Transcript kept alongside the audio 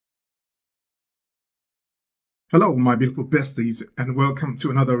Hello, my beautiful besties, and welcome to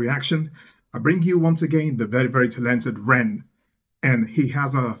another reaction. I bring you once again the very talented Ren, and he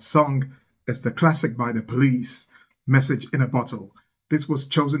has a song. It's the classic by The Police, Message in a Bottle. This was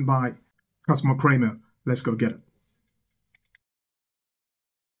chosen by Cosmo Kramer. Let's go get it.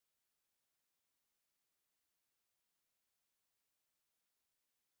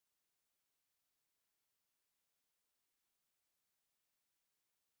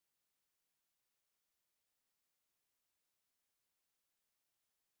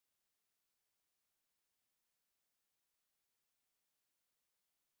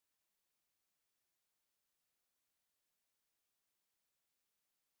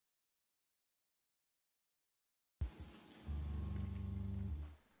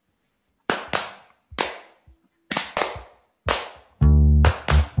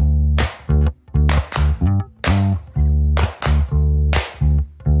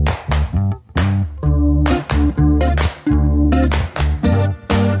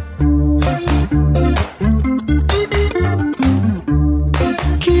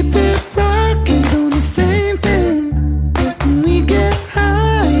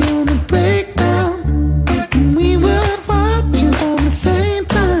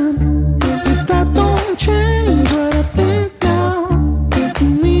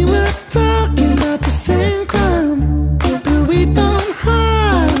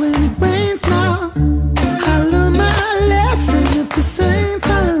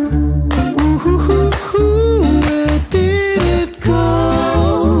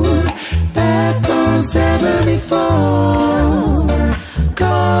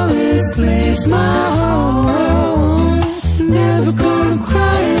 Call this place my home. Never gonna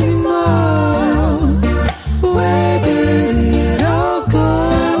cry anymore. Where did it all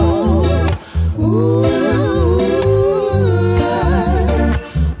go? Ooh,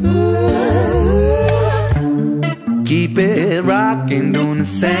 keep it rocking, doing the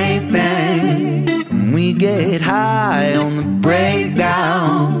same thing. We get high on the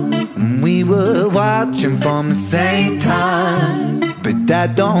breakdown. We were watching from the same time, but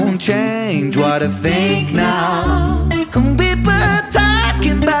that don't change what I think now. And we were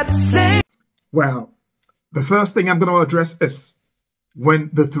talking about the same. Well, the first thing I'm going to address is when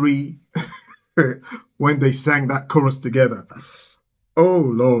the three, when they sang that chorus together. Oh,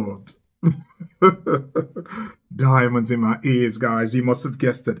 Lord. Diamonds in my ears, guys. You must have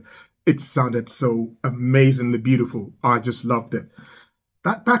guessed it. It sounded so amazingly beautiful. I just loved it.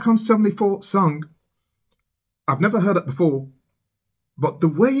 That Back on 74 song, I've never heard it before, but the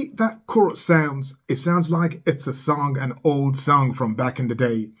way that chorus sounds, it sounds like it's a song, an old song from back in the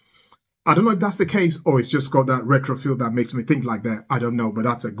day. I don't know if that's the case or it's just got that retro feel that makes me think like that. I don't know, but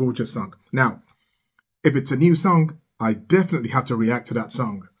that's a gorgeous song. Now, if it's a new song, I definitely have to react to that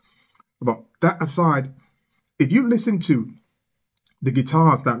song. But that aside, if you listen to the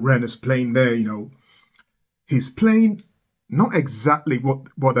guitars that Ren is playing there, you know, he's playing not exactly what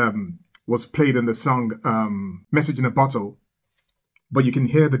was played in the song Message in a Bottle, but you can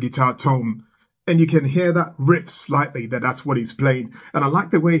hear the guitar tone and you can hear that riff slightly, that's what he's playing. And I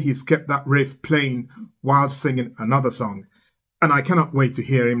like the way he's kept that riff playing while singing another song. And I cannot wait to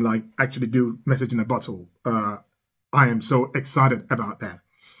hear him like actually do Message in a Bottle. I am so excited about that.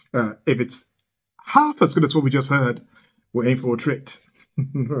 If it's half as good as what we just heard, we're in for a treat.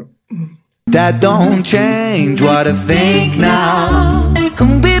 That don't change what I think now.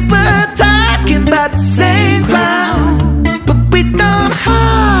 And we were talking about the same ground, but we don't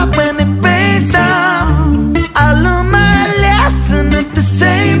hop when it rains down. I learned my lesson at the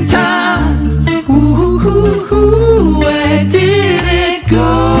same time. Ooh, where did it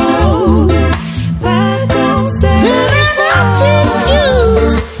go? Back on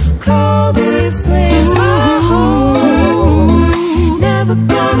 74. Call this place my home. Never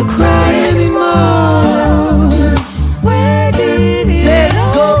gonna cry anymore. Where did it let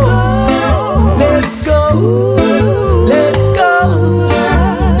it go? Let it go. Let it go.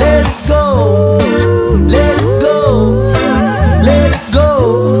 Let it go. Let it go. Let it go.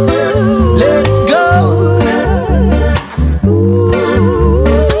 Let it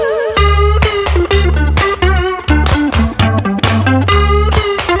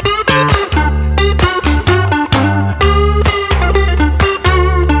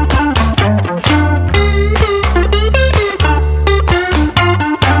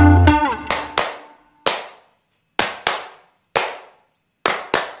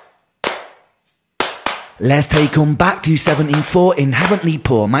Let's take 'em back to 74, inherently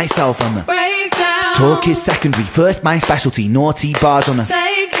poor, myself on the breakdown. Talk is secondary, first my specialty, naughty bars on the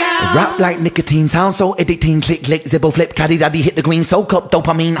takedown. Rap like nicotine, sound so addicting. Click, click, zibble, flip, caddy, daddy, hit the green. Soak up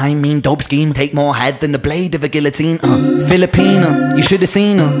dopamine, I mean dope scheme. Take more head than the blade of a guillotine. Filipina, you should have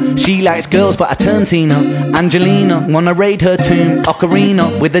seen her. She likes girls but I turn Tina. Angelina, wanna raid her tomb.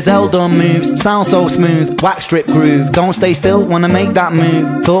 Ocarina, with the Zelda moves. Sound so smooth, wax strip groove. Don't stay still, wanna make that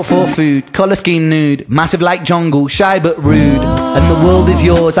move. Thought for food, colour scheme nude. Massive like jungle, shy but rude. And the world is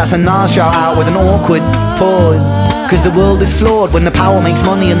yours, that's a Nas shout out with an awkward pause. Cause the world is flawed when the power makes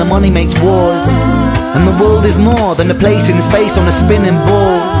money and the money makes wars. And the world is more than a place in space on a spinning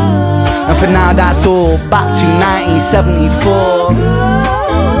ball. And for now that's all, back to 1974.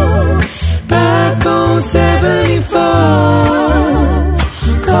 Back on 74,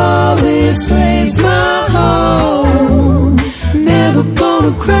 call this place my home. Never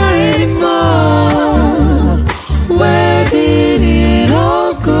gonna cry anymore. Where did it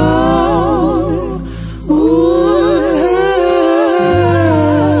all go?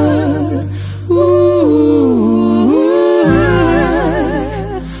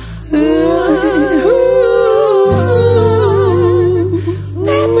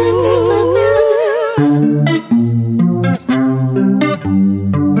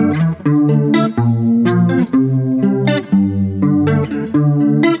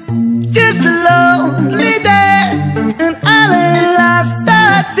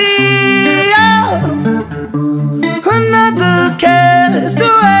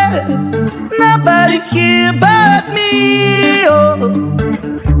 Nobody here but me, oh.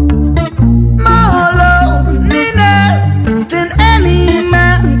 More loneliness than any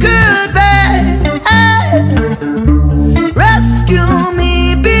man could bear. Rescue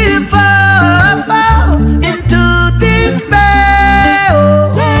me before I fall into despair,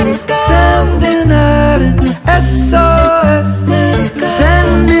 oh. Sending out an SOS.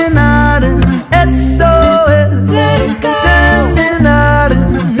 Sending out an SOS. Sending out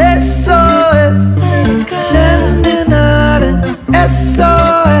an SOS. Sending out an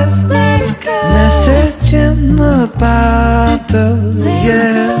SOS. Message in the bottle,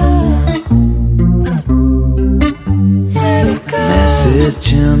 yeah.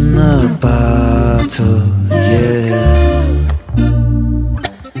 Message in the bottle, yeah.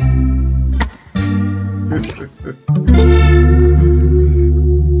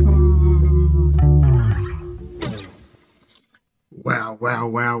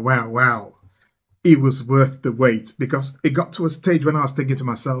 Wow. It was worth the wait because it got to a stage when I was thinking to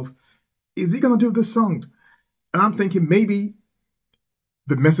myself, is he going to do this song? And I'm thinking maybe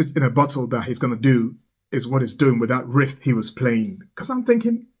the message in a bottle that he's going to do is what he's doing with that riff he was playing. Because I'm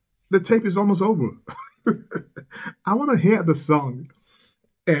thinking the tape is almost over. I want to hear the song.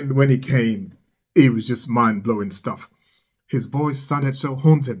 And when he came, it was just mind-blowing stuff. His voice sounded so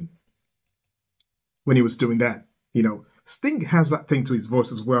haunting when he was doing that, you know. Sting has that thing to his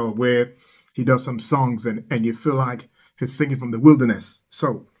voice as well, where he does some songs and you feel like he's singing from the wilderness.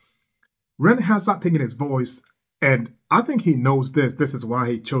 So Ren has that thing in his voice, and I think he knows this. This is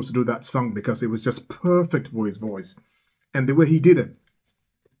why he chose to do that song, because it was just perfect for his voice and the way he did it.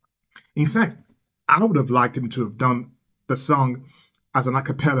 In fact, I would have liked him to have done the song as an a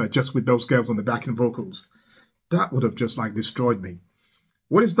cappella, just with those girls on the backing vocals. That would have just like destroyed me.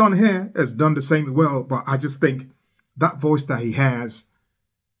 What he's done here is done the same well, but I just think that voice that he has,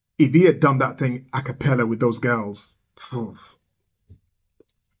 if he had done that thing a cappella with those girls,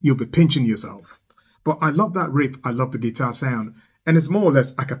 you'll be pinching yourself. But I love that riff. I love the guitar sound. And it's more or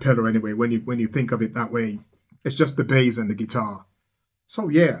less a cappella anyway, when you think of it that way. It's just the bass and the guitar. So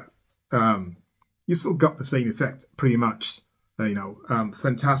yeah, you still got the same effect, pretty much. You know,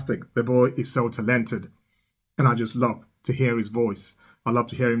 fantastic. The boy is so talented. And I just love to hear his voice. I love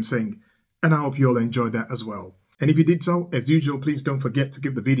to hear him sing. And I hope you all enjoyed that as well. And if you did so, as usual, please don't forget to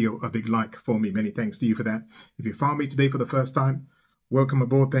give the video a big like for me. Many thanks to you for that. If you found me today for the first time, welcome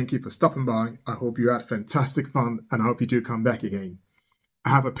aboard. Thank you for stopping by. I hope you had fantastic fun, and I hope you do come back again. I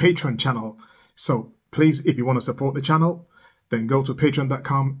have a Patreon channel, so please, if you want to support the channel, then go to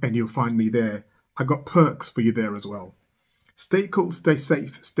patreon.com and you'll find me there. I got perks for you there as well. Stay cool, stay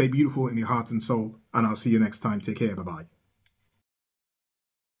safe, stay beautiful in your heart and soul, and I'll see you next time. Take care. Bye-bye.